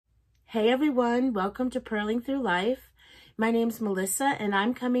Hey everyone, welcome to Purling Through Life. My name's Melissa and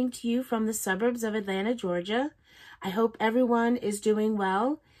I'm coming to you from the suburbs of Atlanta, Georgia. I hope everyone is doing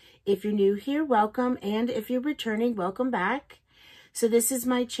well. If you're new here, welcome, and if you're returning, welcome back. So this is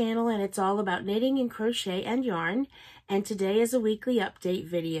my channel and it's all about knitting and crochet and yarn, and today is a weekly update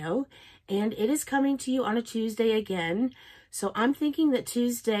video and it is coming to you on a Tuesday again. So I'm thinking that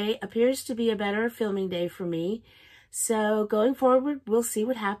Tuesday appears to be a better filming day for me. So going forward, we'll see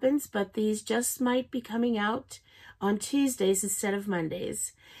what happens, but these just might be coming out on Tuesdays instead of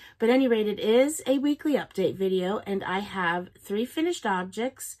Mondays. But at any rate, it is a weekly update video, and I have 3 finished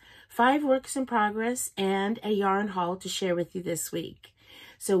objects, 5 works in progress, and a yarn haul to share with you this week.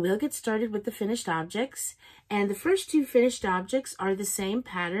 So we'll get started with the finished objects, and the first 2 finished objects are the same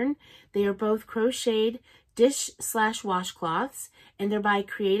pattern. They are both crocheted dish/washcloths, and they're by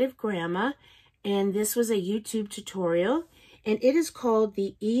Creative Grandma. And this was a YouTube tutorial, and it is called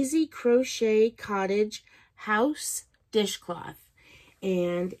the Easy Crochet Cottage House Dishcloth.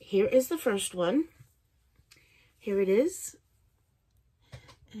 And here is the first one. Here it is.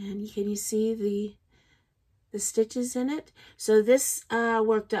 And can you see the stitches in it? So this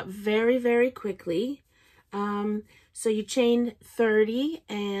worked up very, very quickly. So you chain 30,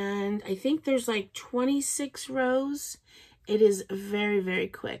 and I think there's like 26 rows. It is very, very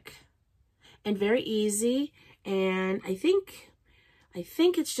quick and very easy, and I think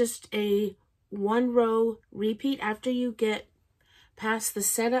it's just a 1 row repeat after you get past the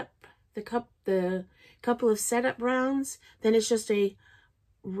setup, the couple of setup rounds. Then it's just a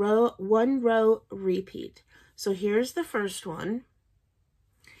 1 row repeat. So here's the first one,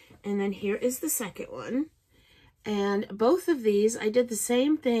 and then here is the second one, and both of these I did the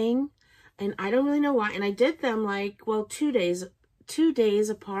same thing, and I don't really know why, and I did them like, well, 2 days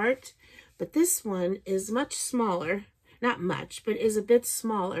apart. But this one is much smaller, not much, but is a bit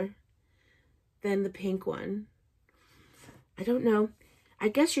smaller than the pink one. I don't know. I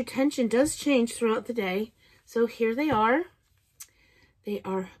guess your tension does change throughout the day. So here they are. They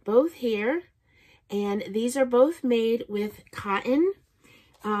are both here. And these are both made with cotton,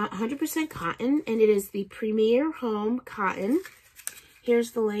 100% cotton. And it is the Premier Home Cotton.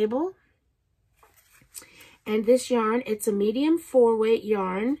 Here's the label. And this yarn, it's a medium 4-weight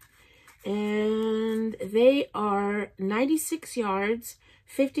yarn. And they are 96 yards,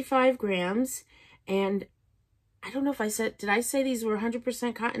 55 grams, and I don't know if I said, did I say these were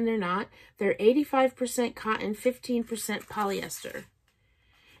 100% cotton? They're not. They're 85% cotton, 15% polyester.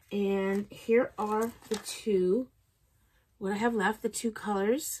 And here are the 2, what I have left, the 2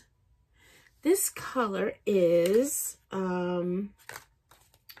 colors. This color is, let's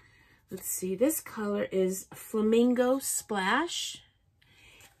see, this color is Flamingo Splash.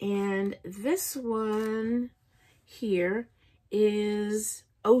 And this one here is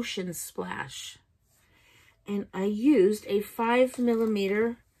Ocean Splash. And I used a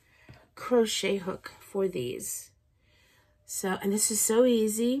 5mm crochet hook for these. So, and this is so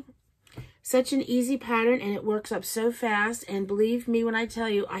easy. Such an easy pattern, and it works up so fast. And believe me when I tell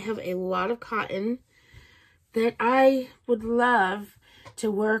you, I have a lot of cotton that I would love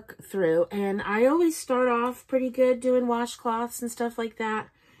to work through. And I always start off pretty good doing washcloths and stuff like that.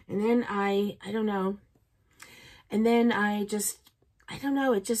 And then I don't know. And then I don't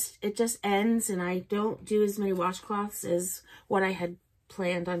know, it just ends, and I don't do as many washcloths as what I had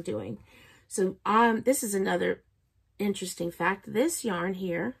planned on doing. So this is another interesting fact. This yarn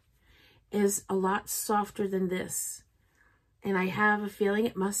here is a lot softer than this. And I have a feeling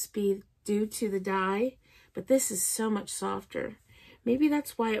it must be due to the dye, but this is so much softer. Maybe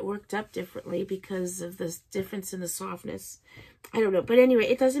that's why it worked up differently, because of the difference in the softness. I don't know. But anyway,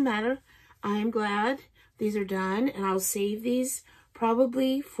 it doesn't matter. I'm glad these are done, and I'll save these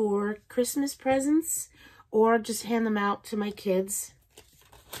probably for Christmas presents or just hand them out to my kids.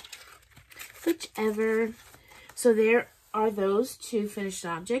 Whichever. So there are those 2 finished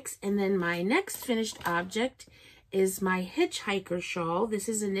objects. And then my next finished object is my Hitchhiker shawl. This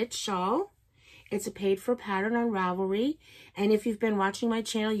is a knit shawl. It's a paid-for pattern on Ravelry, and if you've been watching my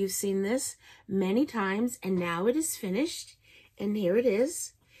channel, you've seen this many times, and now it is finished, and here it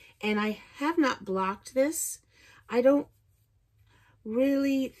is. And I have not blocked this. I don't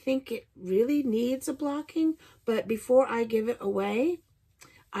really think it really needs a blocking, but before I give it away,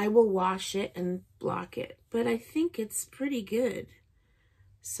 I will wash it and block it. But I think it's pretty good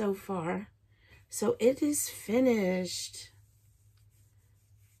so far. So it is finished.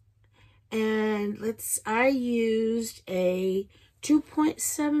 And I used a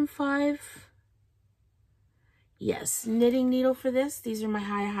 2.75, yes, knitting needle for this. These are my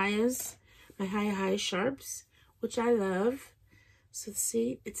Hi-Hi Sharps, which I love. So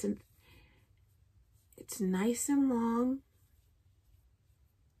see, It's nice and long.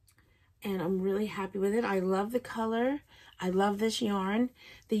 And I'm really happy with it. I love the color. I love this yarn.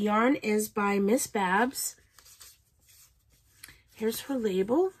 The yarn is by Miss Babs. Here's her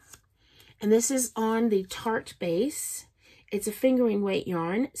label. And this is on the tart base. It's a fingering weight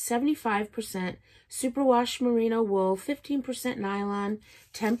yarn, 75% superwash merino wool, 15% nylon,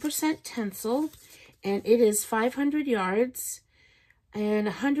 10% tencel, and it is 500 yards and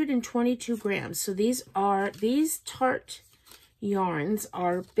 122 grams. So these tart yarns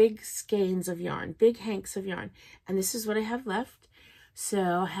are big skeins of yarn, big hanks of yarn. And this is what I have left.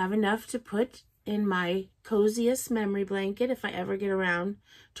 So I have enough to put in my coziest memory blanket if I ever get around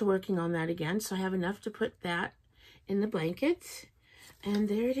to working on that again. So I have enough to put that in the blanket. And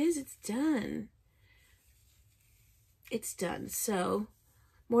there it is. It's done. It's done. So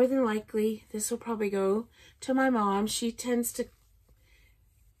more than likely, this will probably go to my mom. She tends to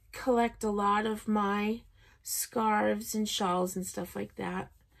collect a lot of my scarves and shawls and stuff like that.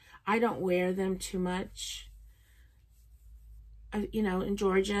 I don't wear them too much. You know, in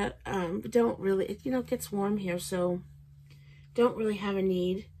Georgia, don't really, you know, it gets warm here, so don't really have a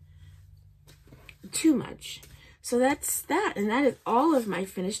need too much. So that's that, and that is all of my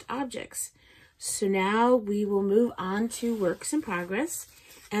finished objects. So now we will move on to works in progress.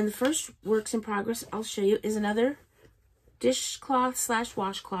 And the first works in progress I'll show you is another dishcloth /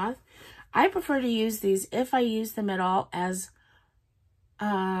 washcloth. I prefer to use these, if I use them at all, as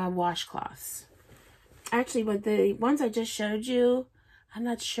washcloths. Actually, with the ones I just showed you, I'm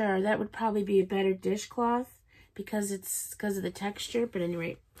not sure. That would probably be a better dishcloth because of the texture. But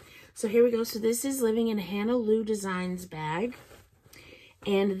anyway, so here we go. So this is Living in Hannah Lou Designs bag.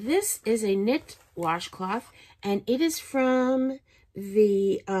 And this is a knit washcloth. And it is from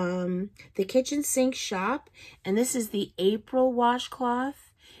the kitchen sink shop. And this is the April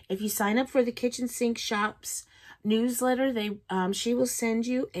washcloth. If you sign up for the kitchen sink shop's newsletter, she will send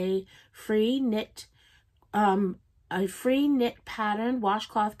you a free knit pattern,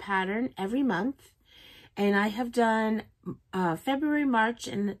 washcloth pattern every month. And I have done February, March,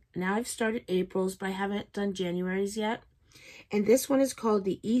 and now I've started April's, but I haven't done January's yet. And this one is called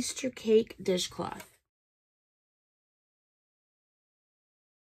the Easter Cake Dishcloth.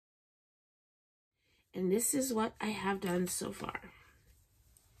 And this is what I have done so far.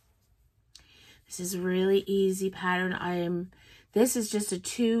 This is a really easy pattern. This is just a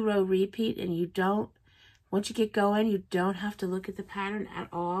 2-row repeat, and once you get going, you don't have to look at the pattern at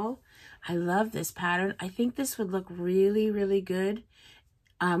all. I love this pattern. I think this would look really, really good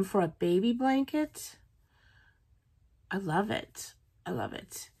for a baby blanket. I love it. I love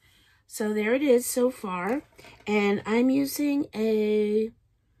it. So there it is so far. And I'm using a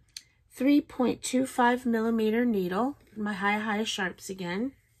 3.25 millimeter needle, my high sharps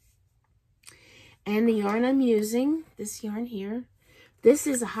again. And the yarn I'm using, this yarn here, this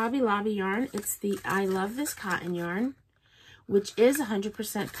is a Hobby Lobby yarn. It's the I Love This Cotton yarn, which is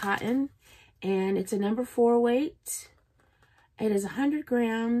 100% cotton, and it's a number 4 weight. It is 100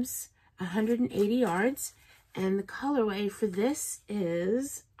 grams, 180 yards, and the colorway for this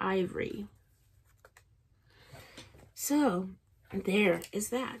is Ivory. So there is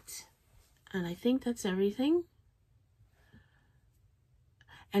that, and I think that's everything.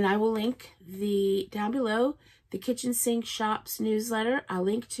 And I will link down below the Kitchen Sink Shop's newsletter. I'll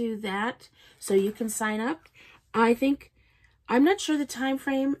link to that so you can sign up. I'm not sure the time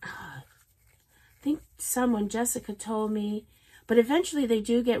frame. I think Jessica told me, but eventually they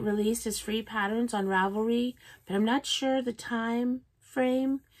do get released as free patterns on Ravelry, but I'm not sure the time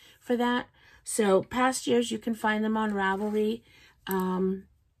frame for that. So past years you can find them on Ravelry.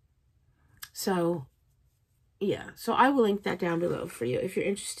 Yeah, so I will link that down below for you if you're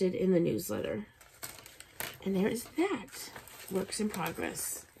interested in the newsletter. And there is that, works in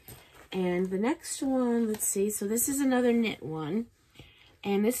progress. And the next one, let's see, so this is another knit one.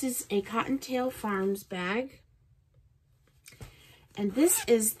 And this is a Cottontail Farms bag. And this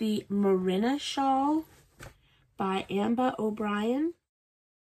is the Marinna shawl by Ambah O'Brien.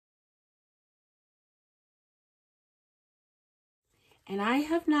 And I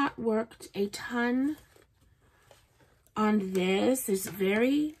have not worked a ton on this. It's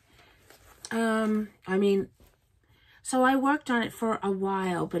very, so I worked on it for a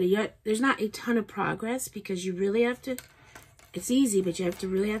while, but there's not a ton of progress because you really have to, it's easy, but you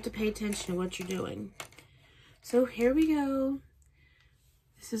really have to pay attention to what you're doing. So here we go.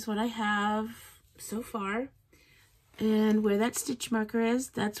 This is what I have so far. And where that stitch marker is,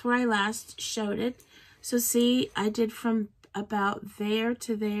 that's where I last showed it. So see, I did from about there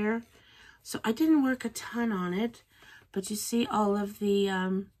to there. So I didn't work a ton on it. But you see all of the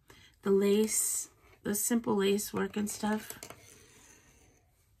lace the simple lace work and stuff.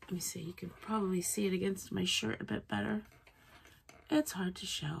 Let me see, you can probably see it against my shirt a bit better. It's hard to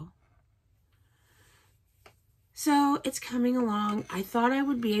show. So it's coming along. I thought I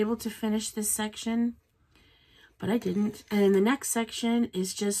would be able to finish this section, but I didn't. And then the next section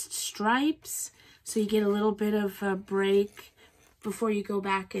is just stripes. So you get a little bit of a break before you go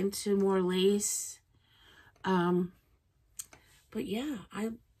back into more lace. But yeah,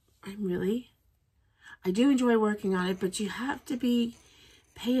 I do enjoy working on it, but you have to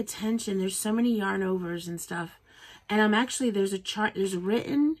pay attention. There's so many yarn overs and stuff. And I'm actually, there's a chart, there's a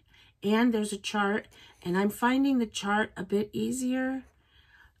written and there's a chart, and I'm finding the chart a bit easier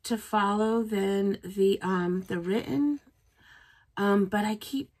to follow than the written. But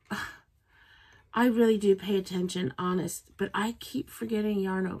I really do pay attention, honest, but I keep forgetting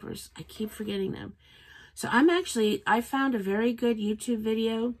yarn overs. I keep forgetting them. So I found a very good YouTube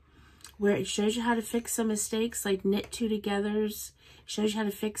video where it shows you how to fix some mistakes, like knit two togethers. It shows you how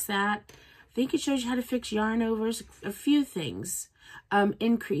to fix that. I think it shows you how to fix yarn overs, a few things.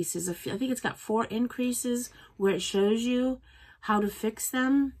 Increases, I think it's got 4 increases where it shows you how to fix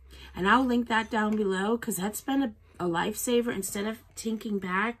them. And I'll link that down below because that's been a lifesaver instead of tinking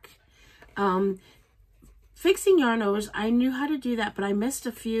back. Fixing yarn overs, I knew how to do that, but I missed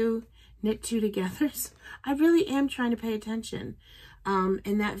a few knit two togethers. I really am trying to pay attention.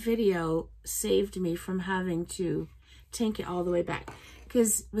 And that video saved me from having to tink it all the way back.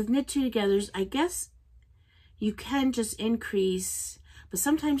 Because with knit two togethers, I guess you can just increase, but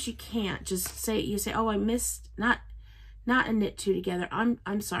sometimes you can't. Just say, oh, I missed, not a knit two together.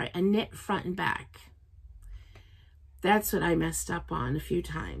 I'm sorry, a knit front and back. That's what I messed up on a few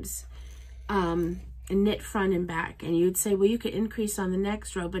times. A knit front and back. And you'd say, well, you could increase on the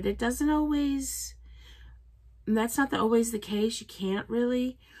next row, but it doesn't always, that's not always the case. You can't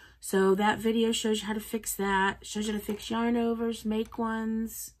really. So that video shows you how to fix that. Shows you how to fix yarn overs, make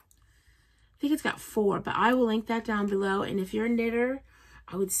ones. I think it's got 4, but I will link that down below. And if you're a knitter,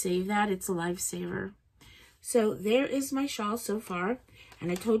 I would save that. It's a lifesaver. So there is my shawl so far.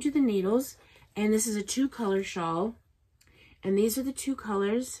 And I told you the needles. And this is a 2-color shawl. And these are the 2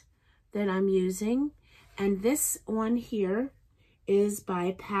 colors that I'm using. And this one here is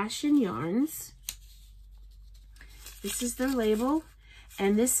by Passion Yarns. This is their label.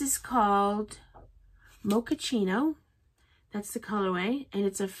 And this is called Mochaccino. That's the colorway. And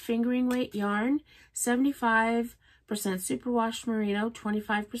it's a fingering weight yarn. 75% superwash merino,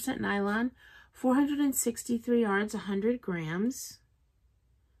 25% nylon, 463 yards, 100 grams.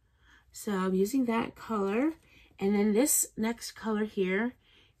 So I'm using that color. And then this next color here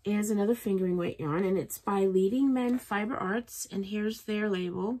is another fingering weight yarn, and it's by Leading Men Fiber Arts, and here's their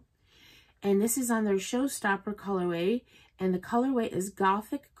label. And this is on their Showstopper colorway, and the colorway is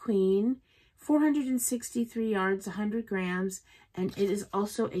Gothic Queen, 463 yards, 100 grams, and it is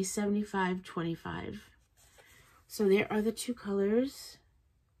also a 75-25. So there are the 2 colors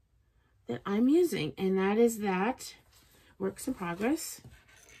that I'm using, and that is that. Works in progress.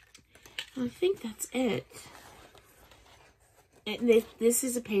 I think that's it. And this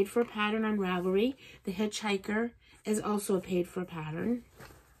is a paid-for pattern on Ravelry. The Hitchhiker is also a paid-for pattern.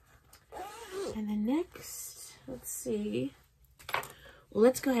 And then next, let's see. Well,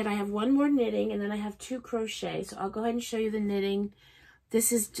 let's go ahead. I have 1 more knitting, and then I have 2 crochet. So I'll go ahead and show you the knitting.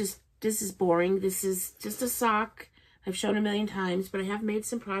 This is boring. This is just a sock. I've shown a million times, but I have made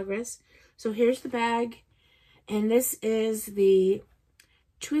some progress. So here's the bag, and this is the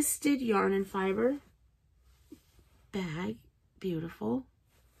Twisted Yarn and Fiber bag. Beautiful.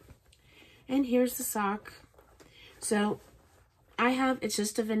 And here's the sock. So it's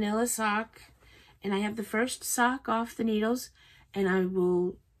just a vanilla sock, and I have the first sock off the needles, and I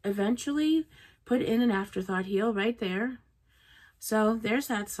will eventually put in an afterthought heel right there. So there's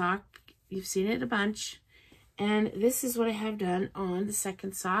that sock. You've seen it a bunch. And this is what I have done on the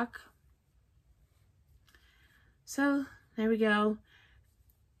second sock. So there we go.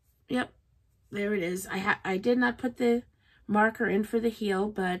 Yep, there it is. I did not put the marker in for the heel,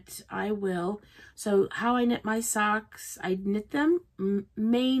 but I will. So how I knit my socks, I knit them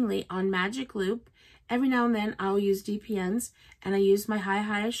mainly on magic loop. Every now and then I'll use DPNs, and I use my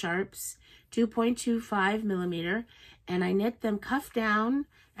high sharps, 2.25 millimeter, and I knit them cuff down.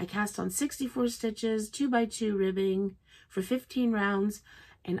 I cast on 64 stitches, 2x2 ribbing for 15 rounds,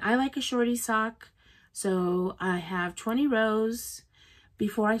 and I like a shorty sock, so I have 20 rows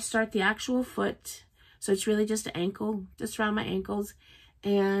before I start the actual foot. So it's really just an ankle, just around my ankles.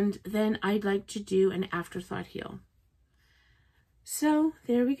 And then I'd like to do an afterthought heel. So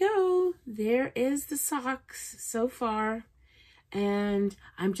there we go. There is the socks so far. and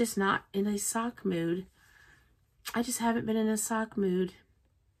I'm just not in a sock mood. I just haven't been in a sock mood.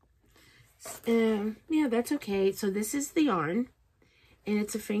 Yeah, that's okay. So this is the yarn, and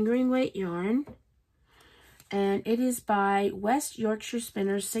it's a fingering weight yarn, and it is by West Yorkshire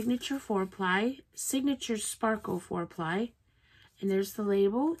Spinners Signature Sparkle 4-ply, and there's the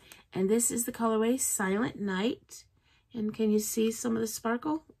label, and this is the colorway Silent Night, and can you see some of the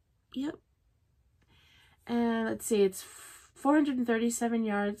sparkle? Yep. And let's see, it's 437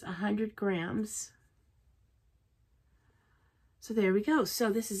 yards, 100 grams. So there we go. So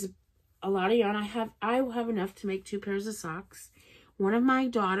this is a lot of yarn. I will have enough to make 2 pairs of socks. One of my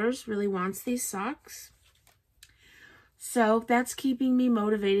daughters really wants these socks, so that's keeping me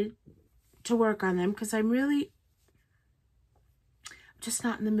motivated to work on them, because I'm just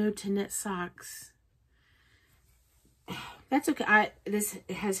not in the mood to knit socks. That's okay. This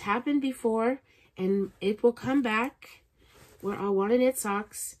has happened before, and it will come back where I want to knit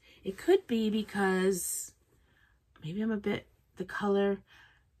socks. It could be because maybe I'm a bit, the color,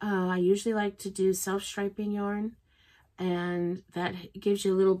 I usually like to do self-striping yarn, and that gives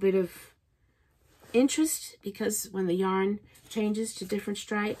you a little bit of interest, because when the yarn changes to different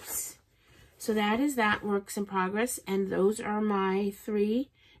stripes. So that is that works in progress, and those are my 3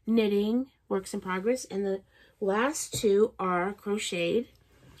 knitting works in progress, and the last 2 are crocheted.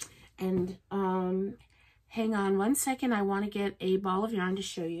 And hang on one second, I want to get a ball of yarn to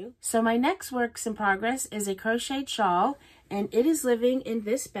show you. So my next works in progress is a crocheted shawl, and it is living in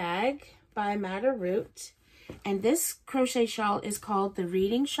this bag by Madelenón. And this crochet shawl is called the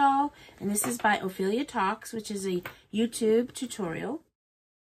Reading Shawl, and this is by Ophelia Talks, which is a YouTube tutorial.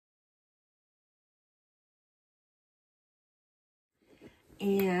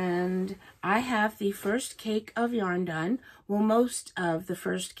 And I have the first cake of yarn done, well, most of the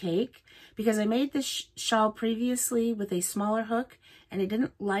first cake, because I made this shawl previously with a smaller hook, and I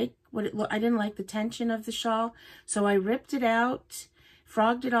didn't like I didn't like the tension of the shawl, so I ripped it out,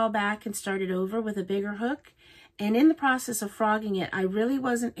 frogged it all back, and started over with a bigger hook. And in the process of frogging it, I really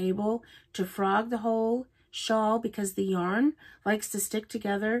wasn't able to frog the whole shawl because the yarn likes to stick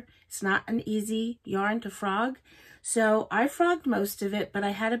together. It's not an easy yarn to frog. So I frogged most of it, but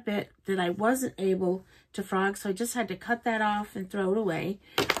I had a bit that I wasn't able to frog, so I just had to cut that off and throw it away.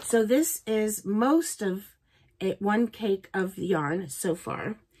 So this is most of it, 1 cake of yarn so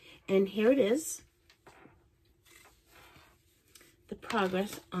far. And here it is, the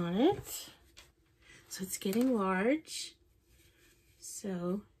progress on it. So it's getting large.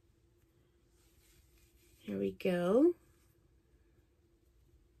 So here we go.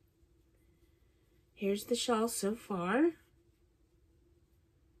 Here's the shawl so far.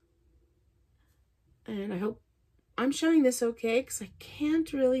 And I hope I'm showing this okay, because I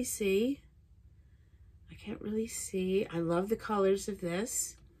can't really see. I love the colors of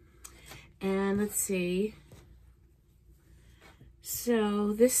this. And let's see.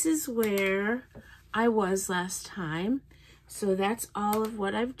 So this is where I was last time. So that's all of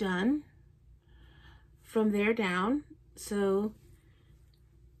what I've done from there down. So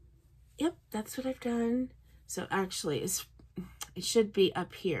yep, that's what I've done. So actually it should be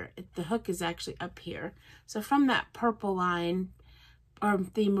up here. The hook is actually up here. So from that purple line or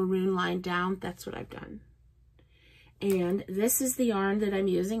the maroon line down, that's what I've done. And this is the yarn that I'm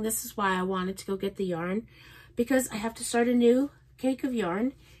using. This is why I wanted to go get the yarn, because I have to start a new cake of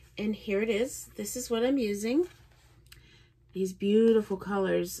yarn. And here it is. This is what I'm using. These beautiful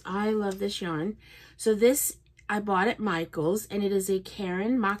colors. I love this yarn. So this I bought at Michael's, and it is a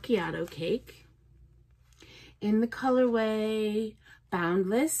Karen macchiato cake in the colorway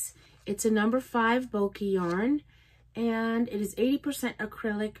Boundless. It's a number 5 bulky yarn, and it is 80%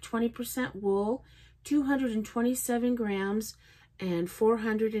 acrylic, 20% wool, 227 grams, and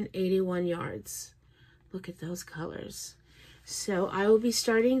 481 yards. Look at those colors. So I will be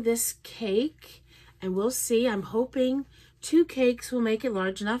starting this cake, and we'll see. I'm hoping 2 cakes will make it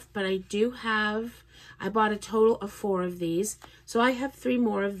large enough, but I bought a total of 4 of these, so I have 3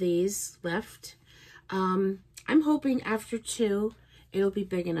 more of these left. I'm hoping after 2 it'll be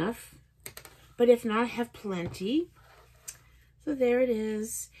big enough, but if not, I have plenty. So there it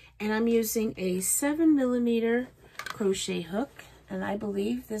is, and I'm using a 7mm crochet hook, and I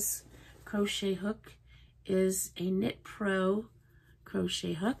believe this crochet hook is a Knit Pro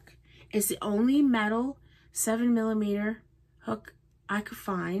crochet hook. It's the only metal 7mm hook I could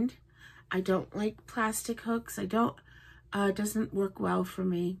find. I don't like plastic hooks. It doesn't work well for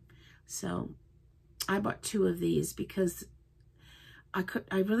me. So I bought 2 of these because I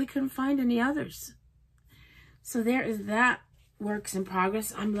really couldn't find any others. So there is that works in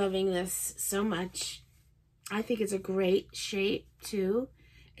progress. I'm loving this so much. I think it's a great shape too.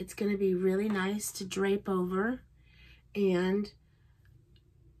 It's going to be really nice to drape over, and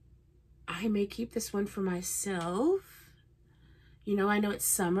I may keep this one for myself. You know, I know it's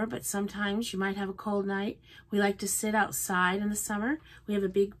summer, but sometimes you might have a cold night. We like to sit outside in the summer. We have a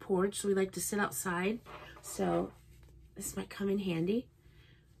big porch, so we like to sit outside. So this might come in handy.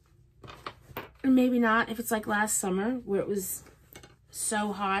 And maybe not if it's like last summer where it was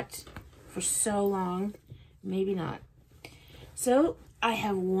so hot for so long. Maybe not. So I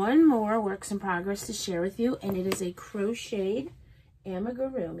have one more works in progress to share with you, and it is a crocheted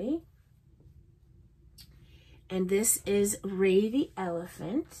amigurumi. And this is Ray the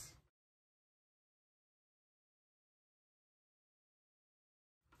Elephant.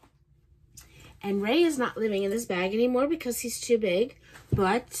 And Ray is not living in this bag anymore because he's too big,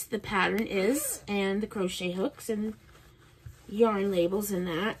 but the pattern is, and the crochet hooks and yarn labels and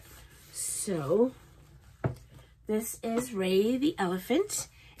that. So this is Ray the Elephant,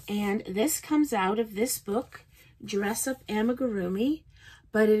 and this comes out of this book, Dress Up Amigurumi.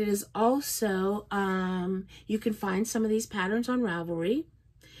 But it is also, you can find some of these patterns on Ravelry.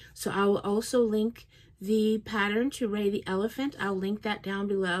 So I will also link the pattern to Ray the Elephant. I'll link that down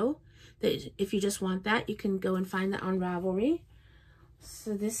below. That if you just want that, you can go and find that on Ravelry.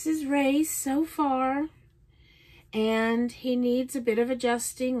 So this is Ray so far. And he needs a bit of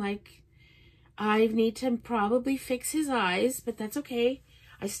adjusting. Like, I need to probably fix his eyes, but that's okay.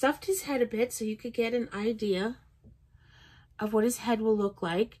 I stuffed his head a bit so you could get an idea of what his head will look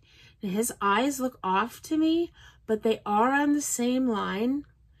like. And his eyes look off to me, but they are on the same line.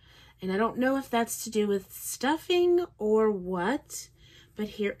 And I don't know if that's to do with stuffing or what, but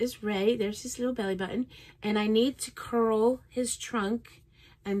here is Ray. There's his little belly button. And I need to curl his trunk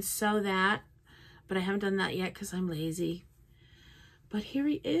and sew that, but I haven't done that yet because I'm lazy. But here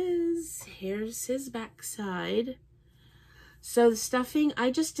he is. Here's his backside. So the stuffing, I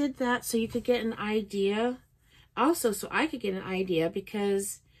just did that so you could get an idea. Also, so I could get an idea,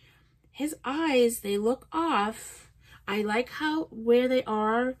 because his eyes, they look off. I like where they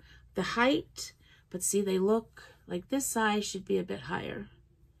are, the height, but see, they look like this eye should be a bit higher.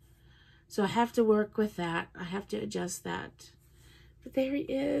 So I have to work with that. I have to adjust that. But there he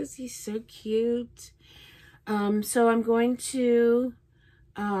is. He's so cute. So I'm going to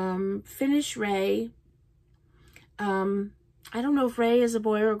finish Ray. I don't know if Ray is a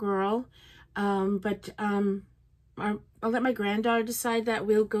boy or a girl, but I'll let my granddaughter decide that.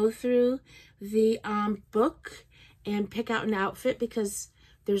 We'll go through the book and pick out an outfit, because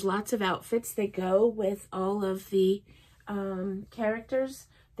there's lots of outfits that go with all of the characters.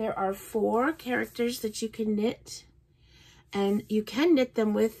 There are 4 characters that you can knit, and you can knit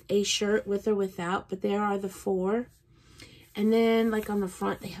them with a shirt, with or without, but there are the 4. And then, like, on the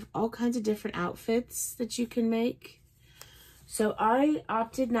front, they have all kinds of different outfits that you can make. So I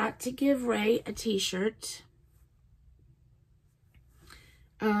opted not to give Ray a t-shirt.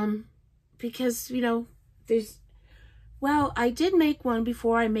 Because, you know, well, I did make one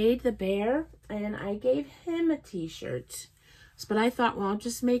before I made the bear, and I gave him a t-shirt. But I thought, well, I'll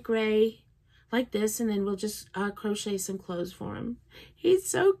just make Ray like this, and then we'll just crochet some clothes for him. He's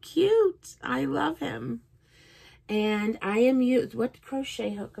so cute. I love him. And I am what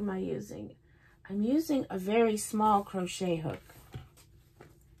crochet hook am I using? I'm using a very small crochet hook,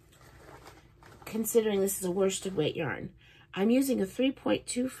 considering this is a worsted weight yarn. I'm using a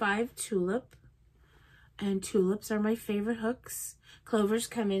 3.25 tulip, and tulips are my favorite hooks. Clovers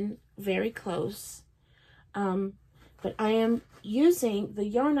come in very close. But I am using, the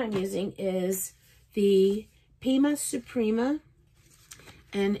yarn I'm using is the Pima Suprema,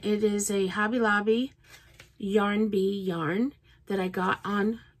 and it is a Hobby Lobby Yarn Bee yarn that I got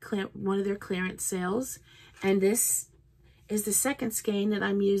on one of their clearance sales. And this is the second skein that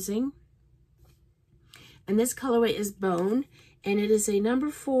I'm using. And this colorway is Bone, and it is a number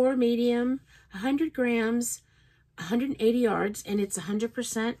 4 medium, 100 grams, 180 yards, and it's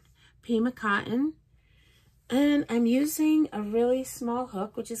 100% Pima cotton. And I'm using a really small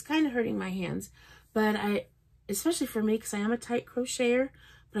hook, which is kind of hurting my hands, but especially for me, because I am a tight crocheter,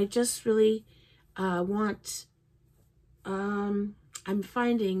 but I just really I'm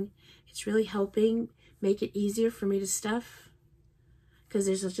finding it's really helping make it easier for me to stuff, because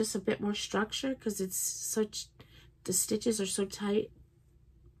there's just a bit more structure, because the stitches are so tight.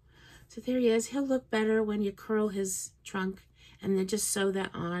 So there he is. He'll look better when you curl his trunk and then just sew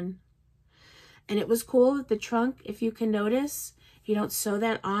that on. And it was cool that the trunk, if you can notice, you don't sew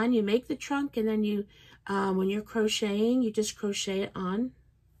that on. You make the trunk, and then you, when you're crocheting, you just crochet it on.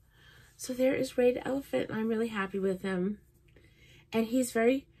 So there is Ray the Elephant. I'm really happy with him. And he's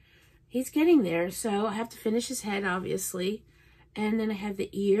very, he's getting there. So I have to finish his head, obviously. And then I have the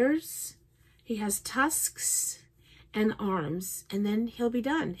ears. He has tusks and arms. And then he'll be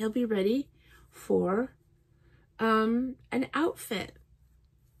done. He'll be ready for an outfit.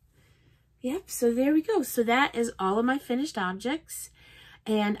 Yep, so there we go. So that is all of my finished objects.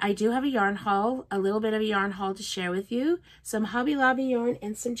 And I do have a yarn haul, a little bit of a yarn haul to share with you. Some Hobby Lobby yarn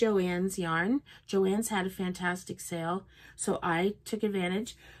and some Joann's yarn. Joann's had a fantastic sale, so I took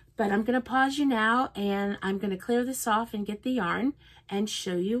advantage. But I'm going to pause you now, and I'm going to clear this off and get the yarn and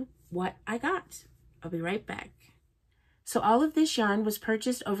show you what I got. I'll be right back. So all of this yarn was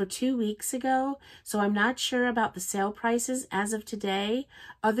purchased over 2 weeks ago, so I'm not sure about the sale prices as of today,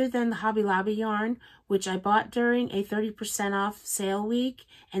 other than the Hobby Lobby yarn, which I bought during a 30% off sale week,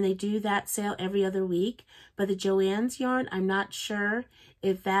 and they do that sale every other week. But the Joann's yarn, I'm not sure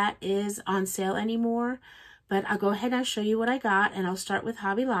if that is on sale anymore, but I'll go ahead and I'll show you what I got, and I'll start with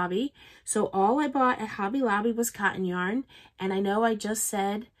Hobby Lobby. So all I bought at Hobby Lobby was cotton yarn, and I know I just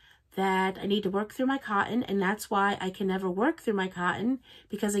said that I need to work through my cotton, and that's why I can never work through my cotton,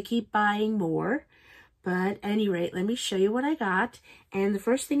 because I keep buying more. But at any rate, let me show you what I got. And the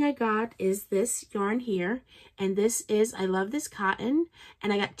first thing I got is this yarn here, and this is, I love this cotton,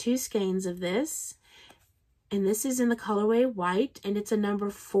 and I got 2 skeins of this, and this is in the colorway white, and it's a number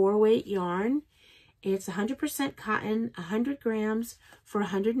 4 weight yarn. It's 100% cotton, 100 grams for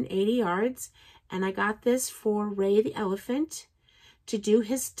 180 yards, and I got this for Ray the elephant to do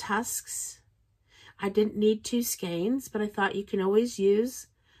his tusks. I didn't need 2 skeins, but I thought you can always use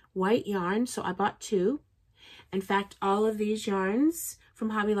white yarn, so I bought 2. In fact, all of these yarns from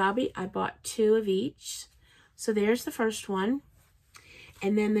Hobby Lobby, I bought 2 of each. So there's the first one.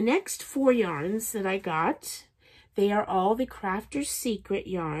 And then the next 4 yarns that I got, they are all the Crafter's Secret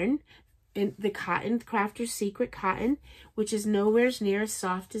yarn, and the cotton, Crafter's Secret cotton, which is nowhere near as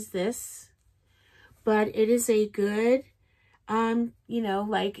soft as this, but it is a good you know,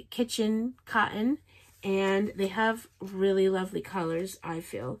 like kitchen cotton, and they have really lovely colors, I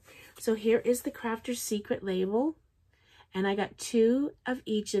feel. So here is the Crafter's Secret label, and I got 2 of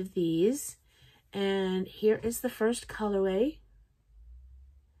each of these, and here is the first colorway.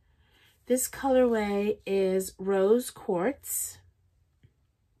 This colorway is Rose Quartz.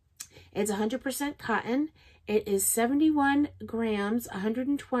 It's 100% cotton. It is 71 grams,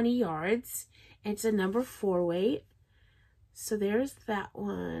 120 yards. It's a number 4 weight. So there's that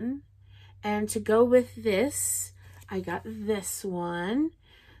one. And to go with this, I got this one.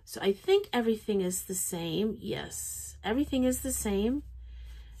 So I think everything is the same. Yes, everything is the same,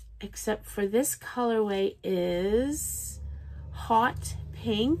 except for this colorway is hot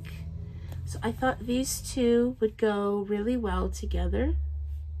pink. So I thought these 2 would go really well together.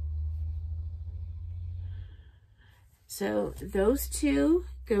 So those 2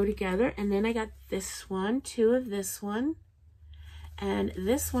 go together. And then I got this one, 2 of this one. And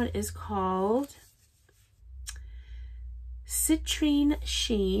this one is called Citrine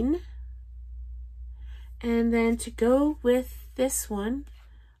Sheen. And then to go with this one,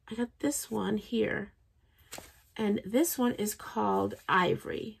 I got this one here. And this one is called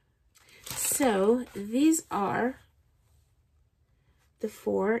Ivory. So these are the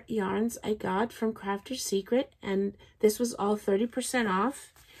 4 yarns I got from Crafter's Secret. And this was all 30%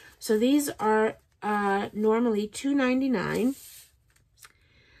 off. So these are normally $2.99.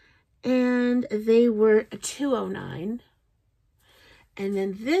 And they were $2.09, and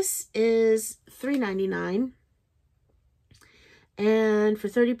then this is $3.99, and for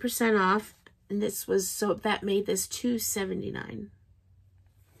 30% off, and this was, so that made this $2.79.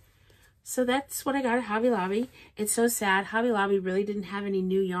 So that's what I got at Hobby Lobby. It's so sad. Hobby Lobby really didn't have any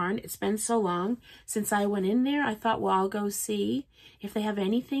new yarn. It's been so long since I went in there. I thought, well, I'll go see if they have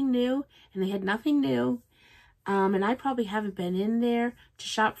anything new, and they had nothing new. And I probably haven't been in there to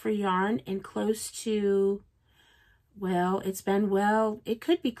shop for yarn in close to, well, it's been, well, it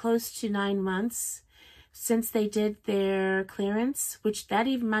could be close to 9 months since they did their clearance, which that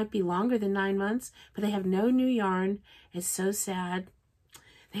even might be longer than 9 months, but they have no new yarn. It's so sad.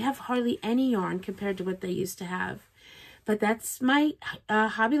 They have hardly any yarn compared to what they used to have. But that's my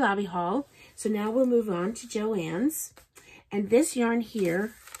Hobby Lobby haul. So now we'll move on to Joann's. And this yarn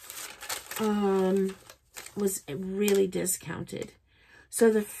here, was really discounted. So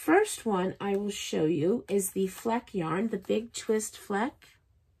the first one I will show you is the Fleck yarn, the Big Twist Fleck.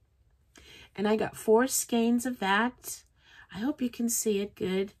 And I got 4 skeins of that. I hope you can see it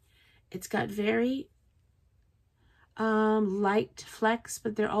good. It's got very light flecks,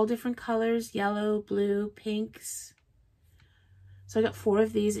 but they're all different colors, yellow, blue, pinks. So I got 4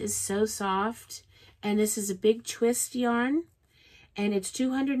 of these. It's so soft. And this is a Big Twist yarn. and it's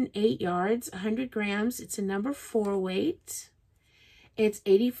 208 yards, 100 grams. It's a number 4 weight. It's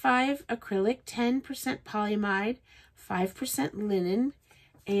 85 acrylic, 10% polyamide, 5% linen,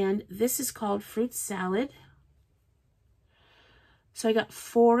 and this is called Fruit Salad. So I got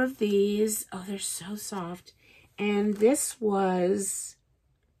 4 of these. Oh, they're so soft. And this was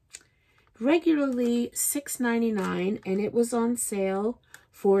regularly $6.99, and it was on sale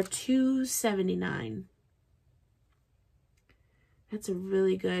for $2.79. That's a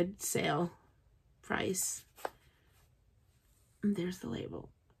really good sale price. And there's the label.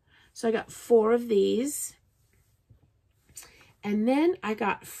 So I got 4 of these. And then I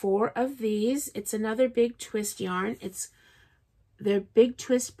got 4 of these. It's another Big Twist yarn. It's their Big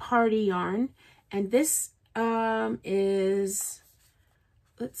Twist Party yarn. And this is,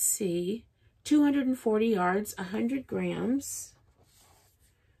 let's see, 240 yards, 100 grams.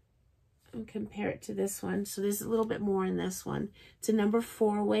 And compare it to this one. So there's a little bit more in this one. It's a number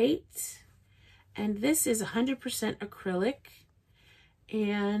 4 weight. And this is 100% acrylic.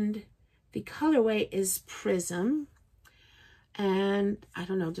 And the colorway is Prism. And I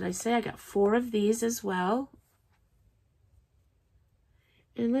don't know, did I say I got 4 of these as well?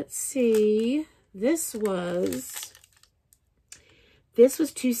 And let's see, this was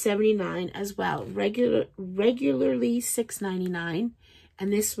 $2.79 as well. Regularly $6.99,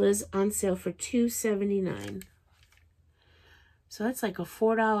 and this was on sale for $2.79. So that's like a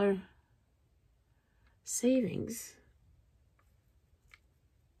 $4 savings.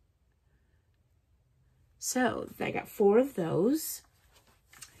 So I got 4 of those,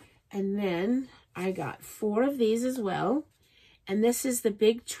 and then I got 4 of these as well. And this is the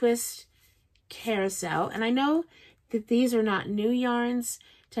Big Twist Carousel. And I know that these are not new yarns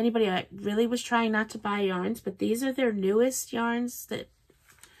to anybody. I really was trying not to buy yarns, but these are their newest yarns that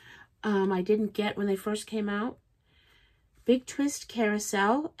I didn't get when they first came out. Big Twist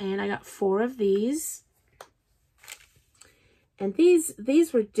Carousel, and I got 4 of these. And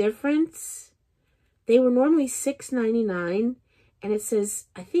these were different. They were normally $6.99, and it says,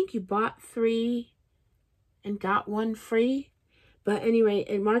 I think you bought 3 and got 1 free. But anyway,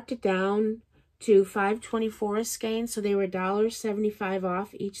 it marked it down to $5.24 a skein, so they were $1.75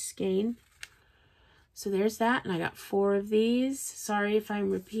 off each skein. So there's that, and I got 4 of these. Sorry if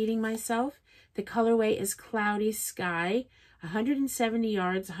I'm repeating myself. The colorway is Cloudy Sky, 170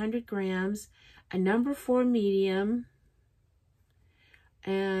 yards, 100 grams, a number 4 medium,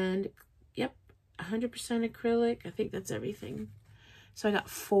 and yep, 100% acrylic. I think that's everything. So I got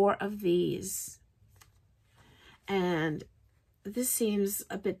 4 of these. And this seems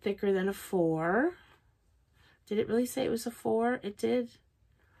a bit thicker than a 4. Did it really say it was a 4? It did.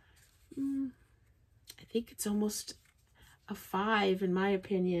 I think it's almost a 5 in my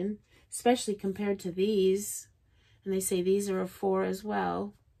opinion, especially compared to these. And they say these are a 4 as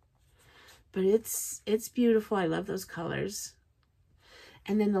well. But it's beautiful. I love those colors.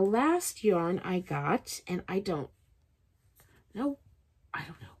 And then the last yarn I got, and I don't know. I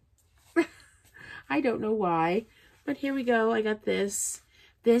don't know why. But here we go. I got this.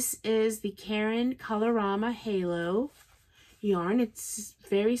 This is the Karen Colorama Halo yarn. It's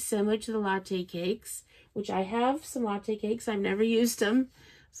very similar to the latte cakes, which I have some latte cakes. I've never used them.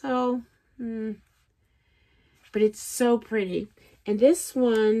 So, but it's so pretty. And this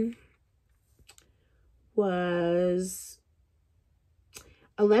one was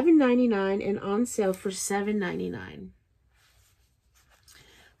 $11.99 and on sale for $7.99.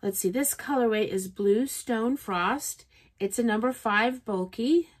 Let's see, this colorway is Blue Stone Frost. It's a number 5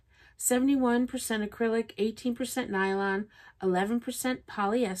 bulky, 71% acrylic, 18% nylon, 11%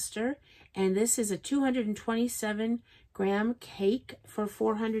 polyester. And this is a 227 gram cake for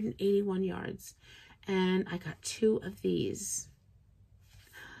 481 yards. And I got 2 of these.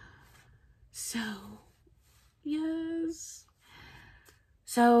 So, yes.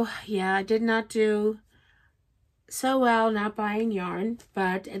 So, yeah, I did not do so well not buying yarn,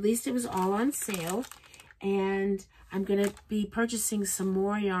 but at least it was all on sale. And I'm going to be purchasing some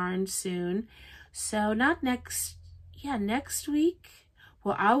more yarn soon. So not next week.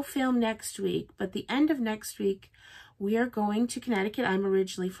 Well, I'll film next week, but the end of next week, we are going to Connecticut. I'm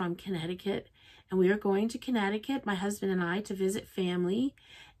originally from Connecticut, and we are going to Connecticut, my husband and I, to visit family.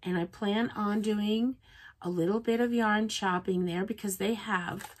 And I plan on doing a little bit of yarn shopping there because they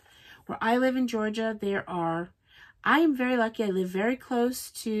have, where I live in Georgia, I am very lucky. I live very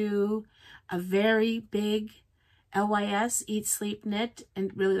close to a very big LYS, Eat, Sleep, Knit,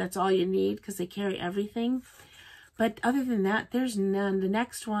 and really that's all you need because they carry everything. But other than that, there's none. The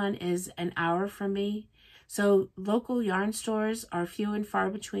next one is an hour from me. So local yarn stores are few and far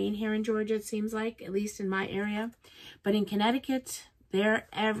between here in Georgia, it seems like, at least in my area. But in Connecticut, they're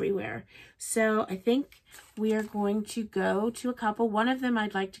everywhere. So I think we are going to go to a couple. One of them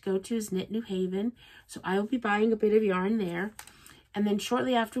I'd like to go to is Knit New Haven. So I will be buying a bit of yarn there. And then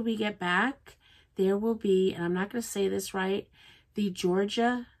shortly after we get back, there will be, and I'm not going to say this right, the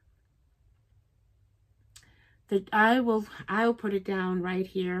Georgia, I'll put it down right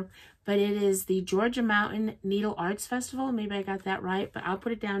here, but it is the Georgia Mountain Needle Arts Festival. Maybe I got that right, but I'll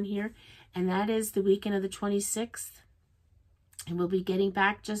put it down here. And that is the weekend of the 26th. And we'll be getting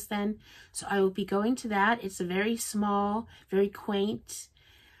back just then. So I will be going to that. It's a very small, very quaint,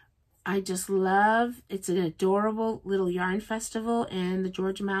 I just love, it's an adorable little yarn festival in the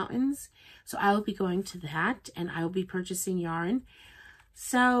Georgia Mountains. So I will be going to that, and I will be purchasing yarn.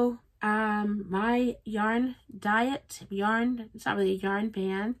 So my yarn diet, it's not really a yarn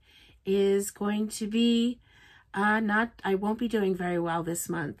ban, is going to be I won't be doing very well this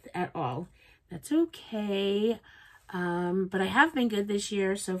month at all. That's okay. But I have been good this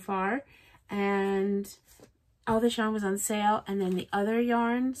year so far, and all this yarn was on sale. And then the other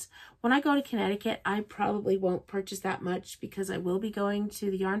yarns, when I go to Connecticut, I probably won't purchase that much because I will be going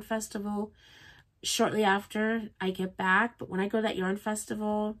to the yarn festival shortly after I get back. But when I go to that yarn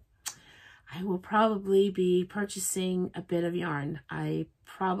festival, I will probably be purchasing a bit of yarn. I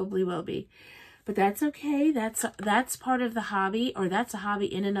probably will be. But that's okay. That's part of the hobby, or that's a hobby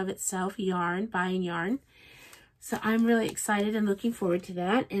in and of itself, yarn, buying yarn. So I'm really excited and looking forward to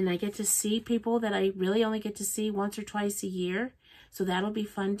that. And I get to see people that I really only get to see once or twice a year. So that'll be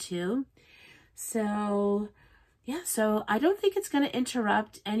fun too. So yeah, so I don't think it's going to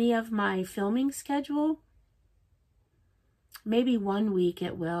interrupt any of my filming schedule. Maybe 1 week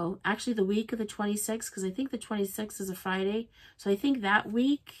it will. Actually, the week of the 26th, because I think the 26th is a Friday. So I think that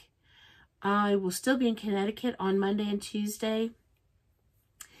week I will still be in Connecticut on Monday and Tuesday.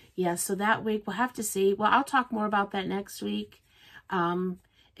 Yeah, so that week we'll have to see. Well, I'll talk more about that next week,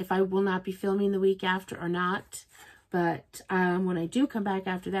 if I will not be filming the week after or not. But when I do come back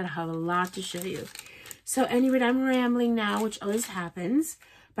after that, I'll have a lot to show you. So anyway, I'm rambling now, which always happens.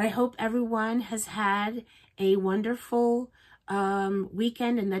 But I hope everyone has had a wonderful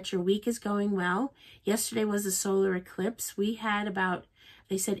weekend and that your week is going well. Yesterday was a solar eclipse. We had about,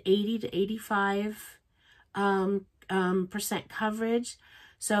 they said 80 to 85% coverage.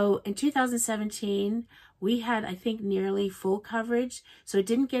 So in 2017, we had, I think, nearly full coverage. So it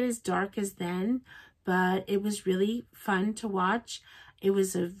didn't get as dark as then, but it was really fun to watch. It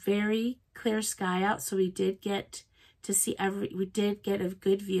was a very clear sky out, so we did get to see we did get a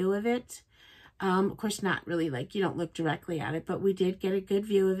good view of it. Of course, not really, like, you don't look directly at it, but we did get a good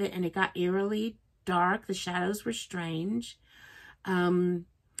view of it, and it got eerily dark. The shadows were strange.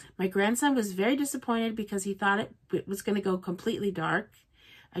 My grandson was very disappointed because he thought it was going to go completely dark.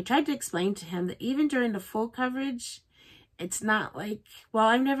 I tried to explain to him that even during the full coverage, it's not like, well,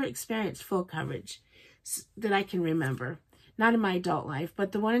 I've never experienced full coverage that I can remember. Not in my adult life,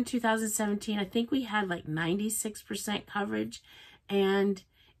 but the one in 2017, I think we had like 96% coverage, and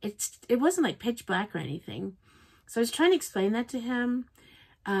it wasn't like pitch black or anything. So I was trying to explain that to him,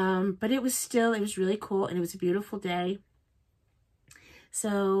 but it was really cool, and it was a beautiful day.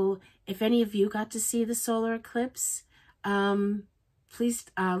 So if any of you got to see the solar eclipse, please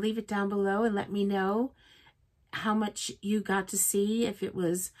leave it down below and let me know how much you got to see, if it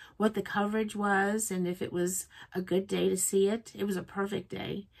was, what the coverage was, and if it was a good day to see it. It was a perfect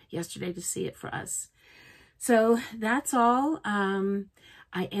day yesterday to see it for us. So that's all.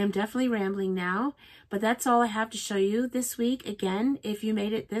 I am definitely rambling now, but that's all I have to show you this week. Again, if you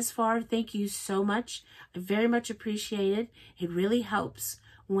made it this far, thank you so much. I very much appreciate it. It really helps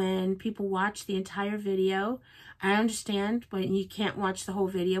when people watch the entire video. I understand when you can't watch the whole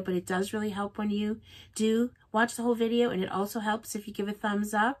video, but it does really help when you do watch the whole video, and it also helps if you give a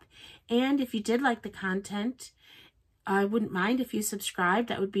thumbs up. And if you did like the content, I wouldn't mind if you subscribed.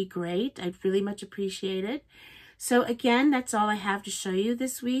 That would be great. I'd really much appreciate it. So again, that's all I have to show you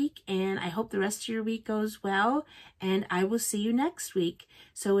this week, and I hope the rest of your week goes well, and I will see you next week.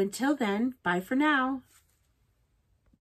 So until then, bye for now.